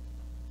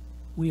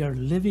 We are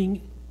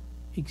living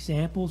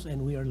examples,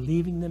 and we are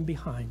leaving them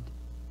behind.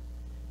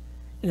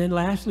 And then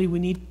lastly, we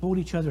need to hold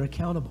each other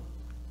accountable.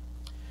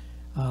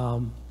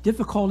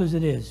 Difficult as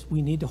it is,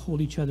 we need to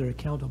hold each other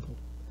accountable.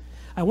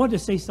 I wanted to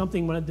say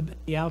something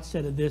at the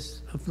outset of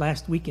this, of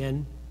last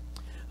weekend.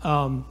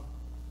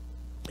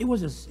 It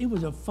was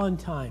a fun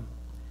time.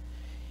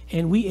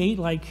 And we ate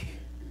let's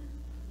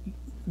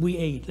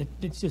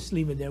just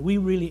leave it there. We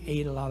really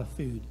ate a lot of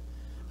food.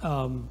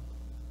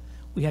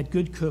 We had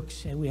good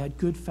cooks, and we had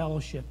good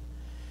fellowship.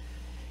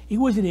 It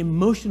was an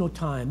emotional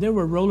time. There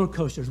were roller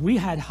coasters. We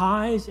had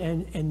highs,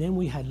 and then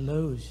we had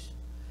lows.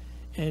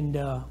 And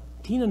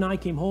Tina and I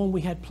came home.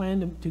 We had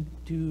planned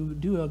to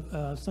do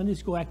a Sunday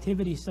school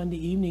activity Sunday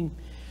evening.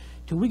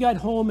 Till we got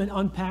home and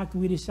unpacked,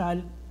 we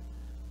decided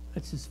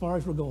that's as far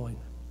as we're going.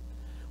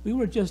 We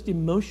were just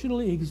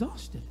emotionally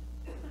exhausted.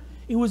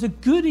 It was a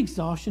good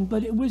exhaustion,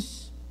 but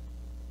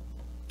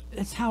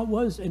that's how it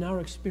was in our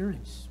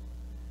experience.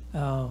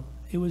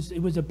 It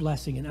was a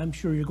blessing, and I'm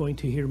sure you're going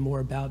to hear more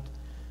about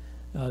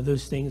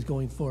those things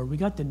going forward. We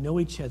got to know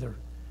each other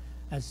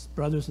as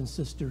brothers and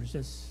sisters,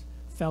 as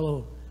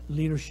fellow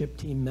leadership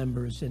team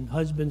members, and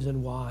husbands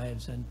and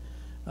wives, and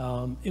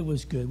it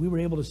was good. We were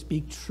able to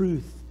speak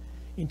truth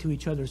into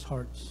each other's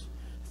hearts.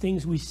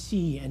 Things we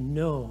see and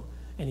know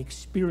and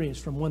experience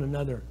from one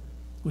another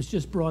was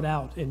just brought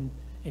out and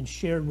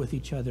shared with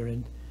each other,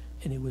 and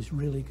it was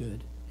really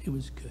good. It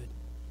was good.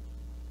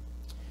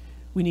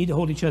 We need to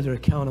hold each other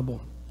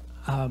accountable.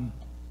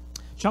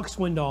 Chuck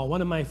Swindoll,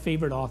 one of my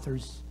favorite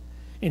authors,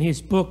 in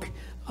his book,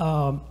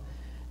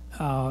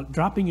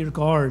 Dropping Your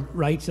Guard,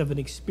 writes of an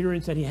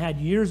experience that he had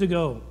years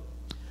ago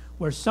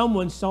where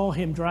someone saw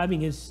him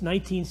driving his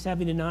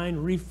 1979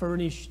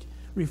 refurbished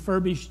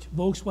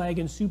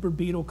Volkswagen Super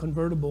Beetle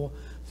convertible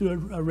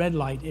through a red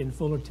light in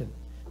Fullerton,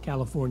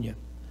 California.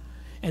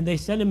 And they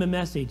sent him a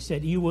message,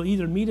 said, "You will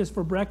either meet us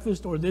for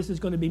breakfast or this is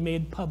going to be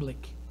made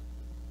public."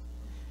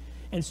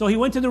 And so he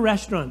went to the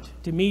restaurant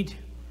to meet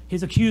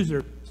his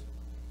accuser.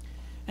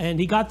 And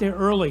he got there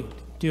early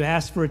to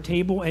ask for a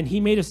table, and he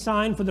made a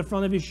sign for the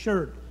front of his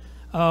shirt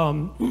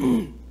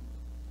that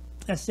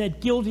said,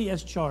 "Guilty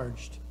as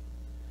charged."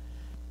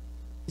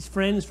 His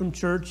friends from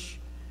church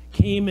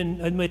came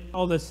and admitted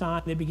all the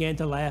sign. They began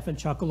to laugh and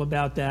chuckle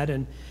about that,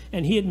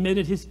 and he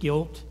admitted his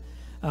guilt.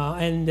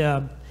 And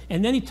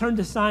then he turned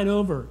the sign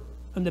over.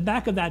 On the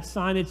back of that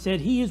sign, it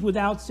said, "He is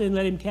without sin,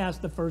 let him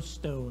cast the first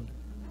stone."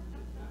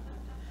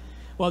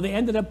 Well, they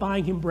ended up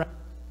buying him breakfast,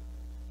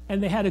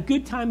 and they had a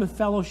good time of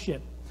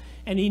fellowship.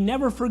 And he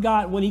never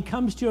forgot when he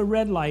comes to a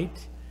red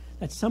light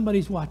that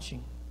somebody's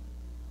watching.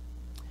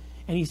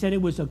 And he said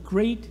it was a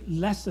great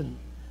lesson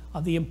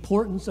of the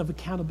importance of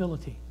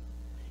accountability.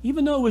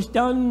 Even though it was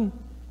done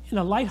in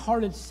a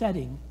lighthearted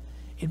setting,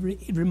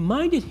 it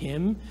reminded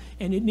him,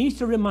 and it needs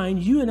to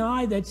remind you and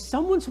I, that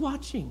someone's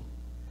watching.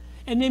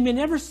 And they may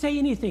never say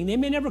anything. They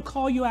may never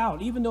call you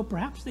out, even though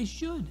perhaps they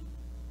should.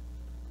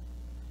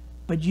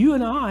 But you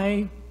and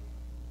I,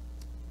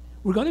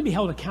 we're going to be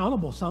held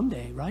accountable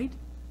someday, right?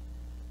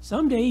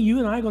 Someday you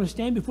and I are going to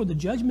stand before the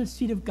judgment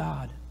seat of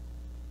God.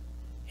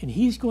 And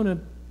he's going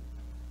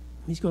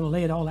to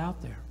lay it all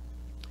out there.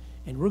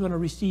 And we're going to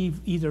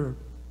receive either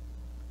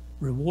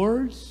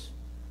rewards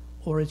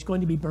or it's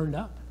going to be burned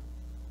up.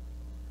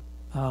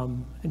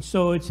 And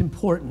so it's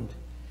important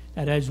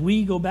that as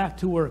we go back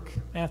to work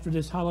after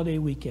this holiday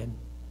weekend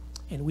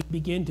and we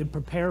begin to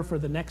prepare for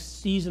the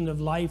next season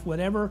of life,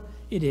 whatever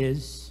it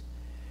is,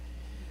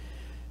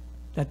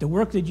 that the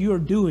work that you are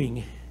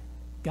doing,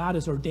 God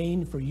has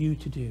ordained for you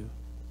to do.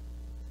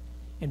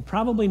 And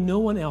probably no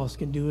one else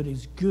can do it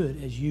as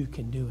good as you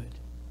can do it.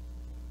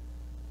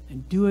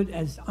 And do it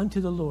as unto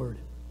the Lord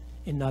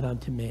and not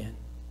unto man.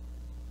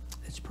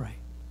 Let's pray.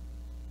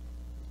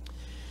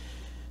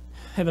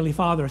 Heavenly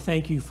Father,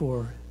 thank you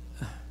for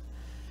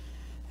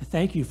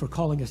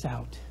calling us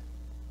out.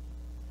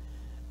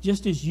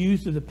 Just as you,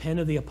 through the pen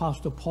of the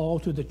Apostle Paul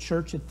to the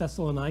church at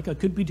Thessalonica,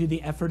 could be to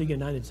the Ephrata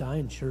United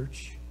Zion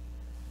Church,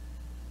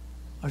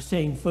 are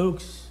saying,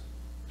 folks,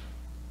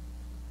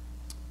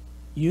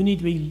 you need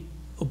to be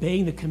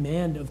obeying the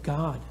command of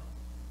God.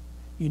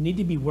 You need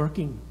to be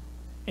working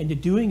and to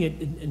doing it,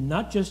 and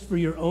not just for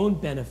your own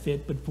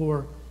benefit, but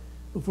for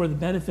the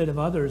benefit of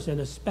others, and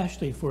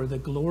especially for the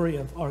glory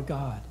of our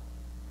God.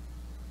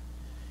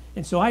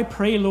 And so I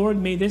pray,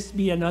 Lord, may this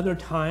be another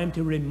time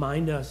to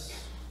remind us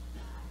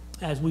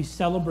as we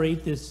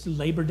celebrate this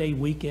Labor Day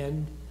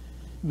weekend,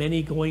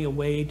 many going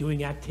away,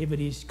 doing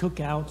activities,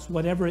 cookouts,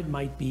 whatever it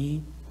might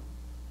be.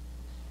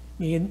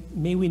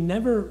 May we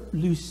never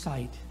lose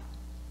sight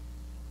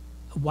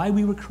of why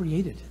we were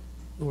created,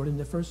 Lord, in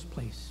the first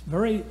place.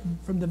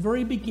 From the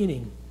very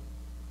beginning,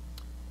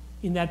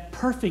 in that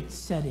perfect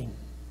setting,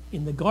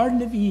 in the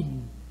Garden of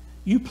Eden,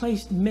 you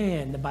placed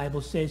man, the Bible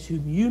says,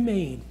 whom you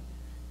made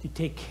to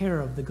take care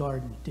of the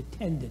garden, to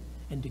tend it,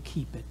 and to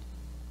keep it.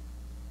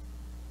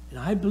 And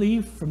I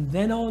believe from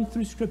then on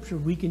through Scripture,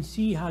 we can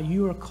see how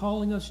you are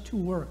calling us to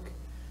work,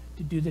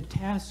 to do the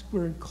task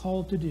we're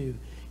called to do.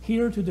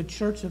 Here to the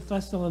church of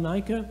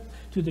Thessalonica,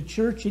 to the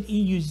church at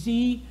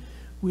EUZ,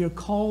 we are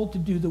called to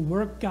do the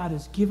work God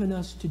has given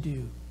us to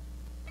do.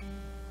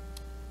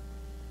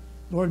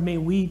 Lord, may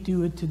we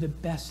do it to the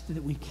best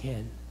that we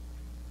can,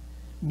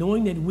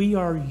 knowing that we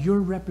are your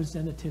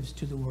representatives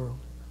to the world,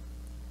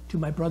 to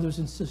my brothers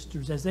and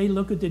sisters. As they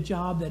look at the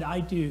job that I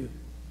do,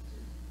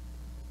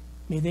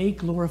 may they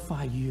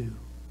glorify you.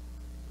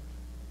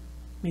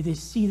 May they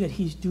see that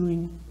he's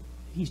doing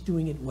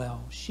it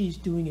well. She's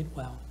doing it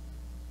well.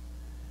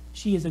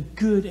 She is a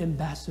good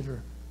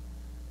ambassador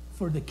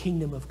for the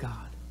kingdom of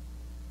God.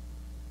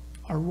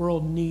 Our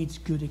world needs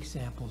good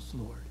examples,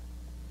 Lord.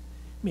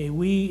 May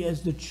we,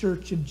 as the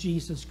church of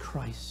Jesus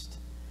Christ,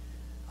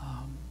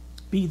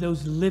 be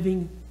those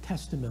living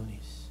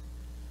testimonies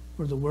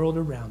for the world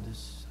around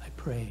us, I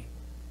pray,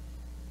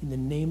 in the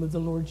name of the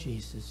Lord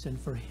Jesus and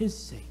for his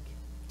sake.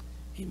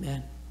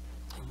 Amen.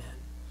 Amen.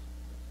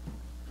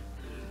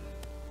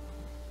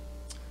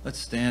 Let's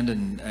stand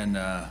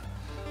and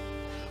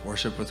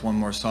worship with one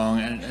more song.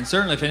 And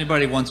certainly if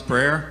anybody wants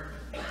prayer,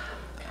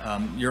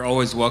 you're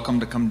always welcome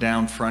to come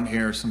down front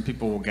here. Some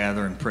people will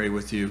gather and pray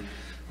with you,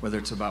 whether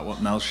it's about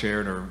what Mel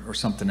shared or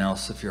something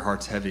else. If your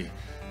heart's heavy,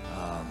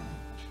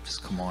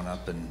 just come on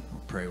up and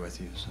we'll pray with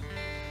you. So.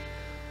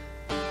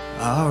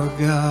 Our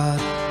God,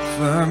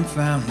 firm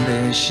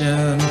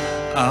foundation,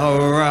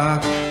 our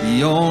rock,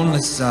 the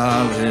only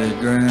solid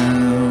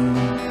ground,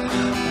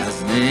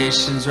 as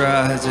nations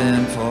rise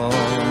and fall,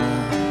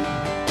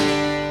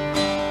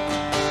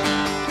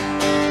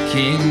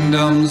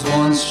 kingdoms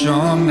once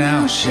strong,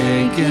 now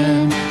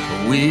shaken,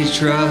 but we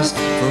trust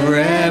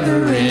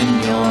forever in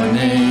your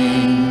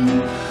name,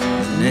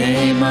 the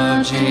name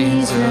of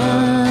Jesus.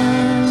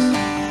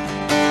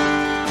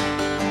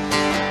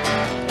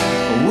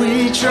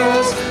 We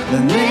trust the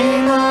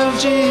name of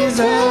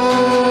Jesus.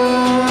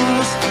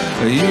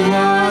 You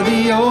are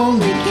the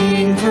only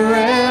King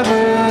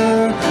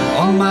forever.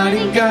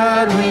 Almighty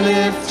God, we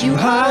lift you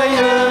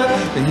higher.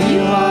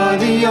 You are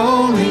the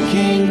only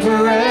King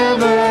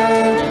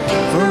forever,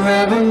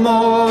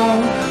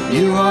 forevermore.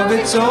 You are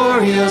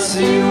victorious.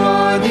 You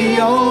are the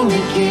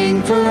only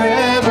King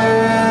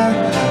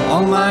forever.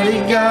 Almighty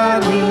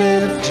God, we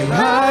lift you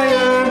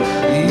higher.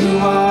 You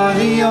are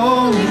the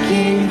only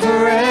King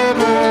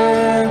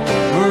forever,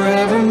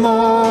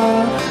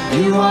 forevermore.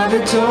 You are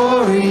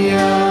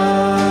victorious.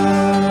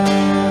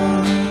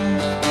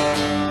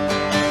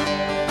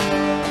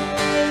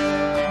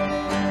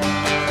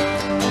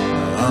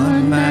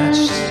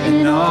 Unmatched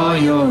in all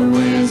your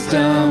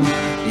wisdom,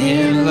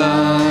 in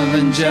love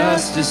and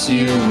justice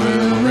you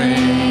will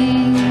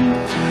reign.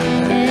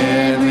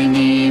 Every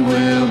knee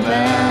will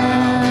bow.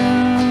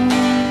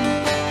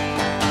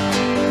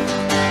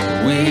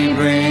 We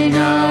bring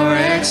our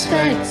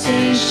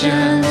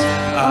expectations.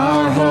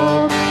 Our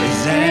hope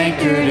is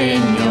anchored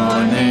in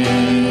your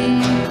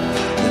name,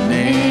 the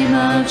name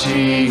of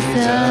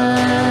Jesus.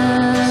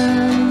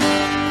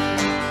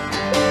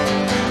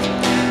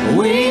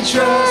 We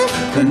trust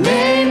the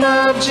name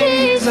of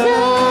Jesus.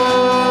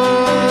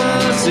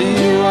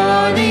 You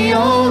are the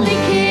only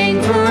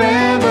King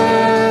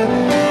forever.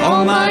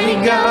 Almighty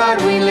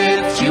God, we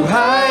lift you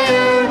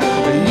higher.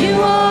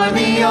 You are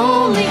the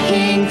only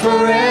King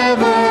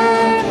forever,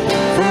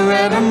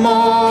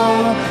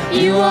 forevermore.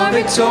 You are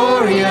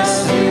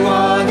victorious. You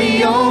are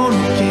the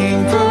only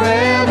King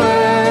forever.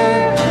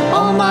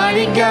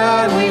 Almighty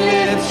God, we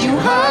lift you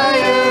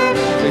higher.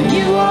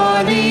 You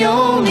are the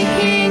only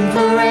King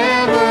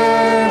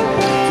forever,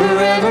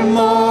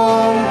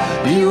 forevermore.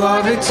 You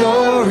are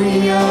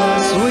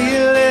victorious. We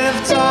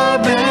lift our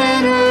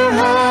banner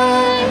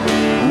high.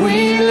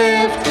 We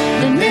lift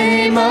the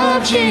name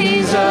of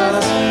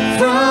Jesus.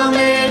 From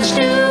age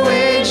to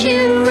age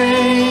you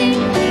reign.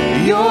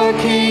 Your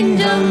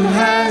kingdom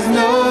has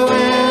no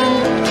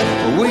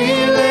end.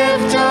 We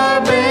lift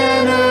our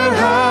banner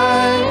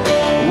high.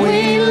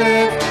 We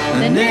lift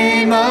the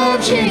name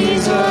of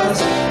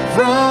Jesus.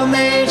 From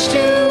age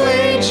to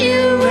age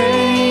you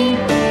reign.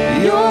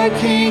 Your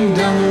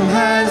kingdom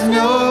has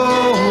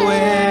no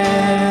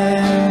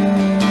end.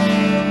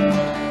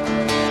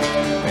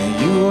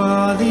 And you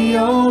are the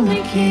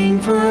only King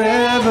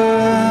forever.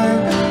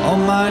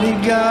 Almighty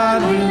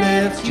God, we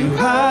lift you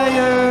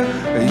higher.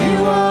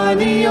 You are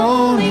the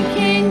only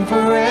King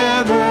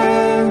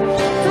forever,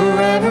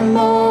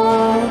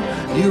 forevermore.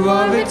 You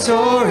are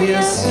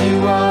victorious.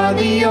 You are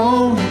the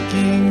only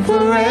King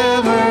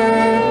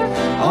forever.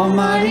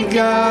 Almighty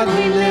God,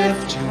 we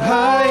lift you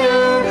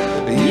higher.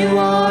 You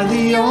are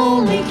the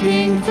only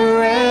King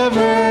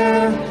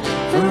forever,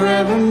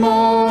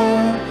 forevermore.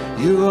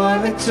 You are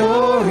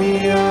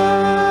victorious.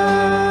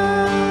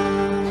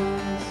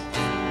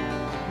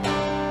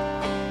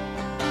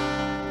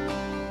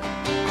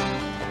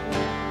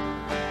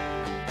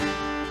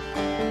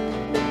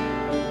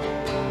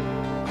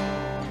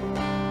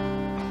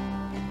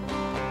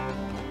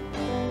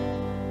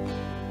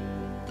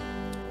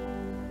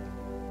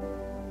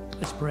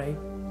 Let's pray.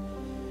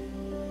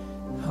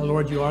 Oh,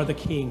 Lord, you are the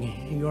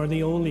King. You are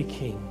the only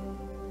King.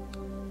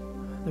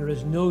 There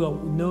is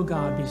no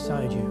God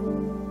beside you.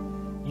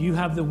 You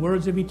have the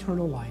words of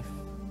eternal life.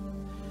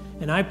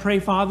 And I pray,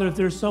 Father, if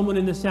there's someone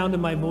in the sound of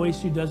my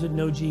voice who doesn't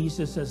know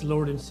Jesus as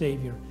Lord and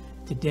Savior,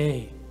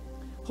 today,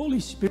 Holy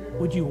Spirit,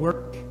 would you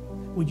work?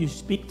 Would you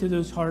speak to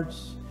those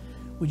hearts?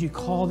 Would you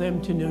call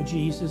them to know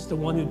Jesus, the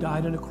one who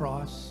died on a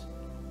cross,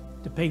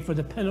 to pay for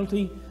the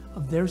penalty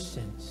of their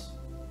sins,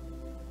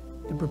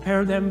 to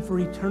prepare them for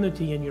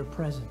eternity in your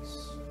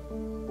presence,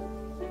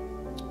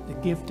 the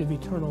gift of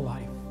eternal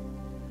life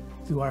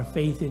through our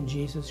faith in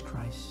Jesus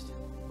Christ.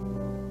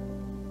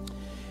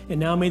 And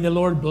now may the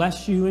Lord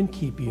bless you and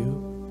keep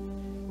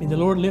you. May the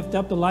Lord lift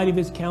up the light of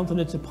his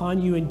countenance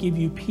upon you and give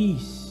you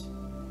peace.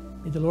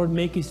 May the Lord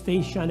make his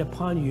face shine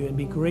upon you and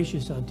be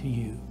gracious unto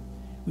you.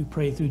 We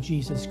pray through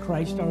Jesus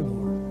Christ our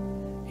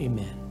Lord.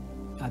 Amen.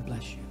 God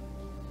bless you.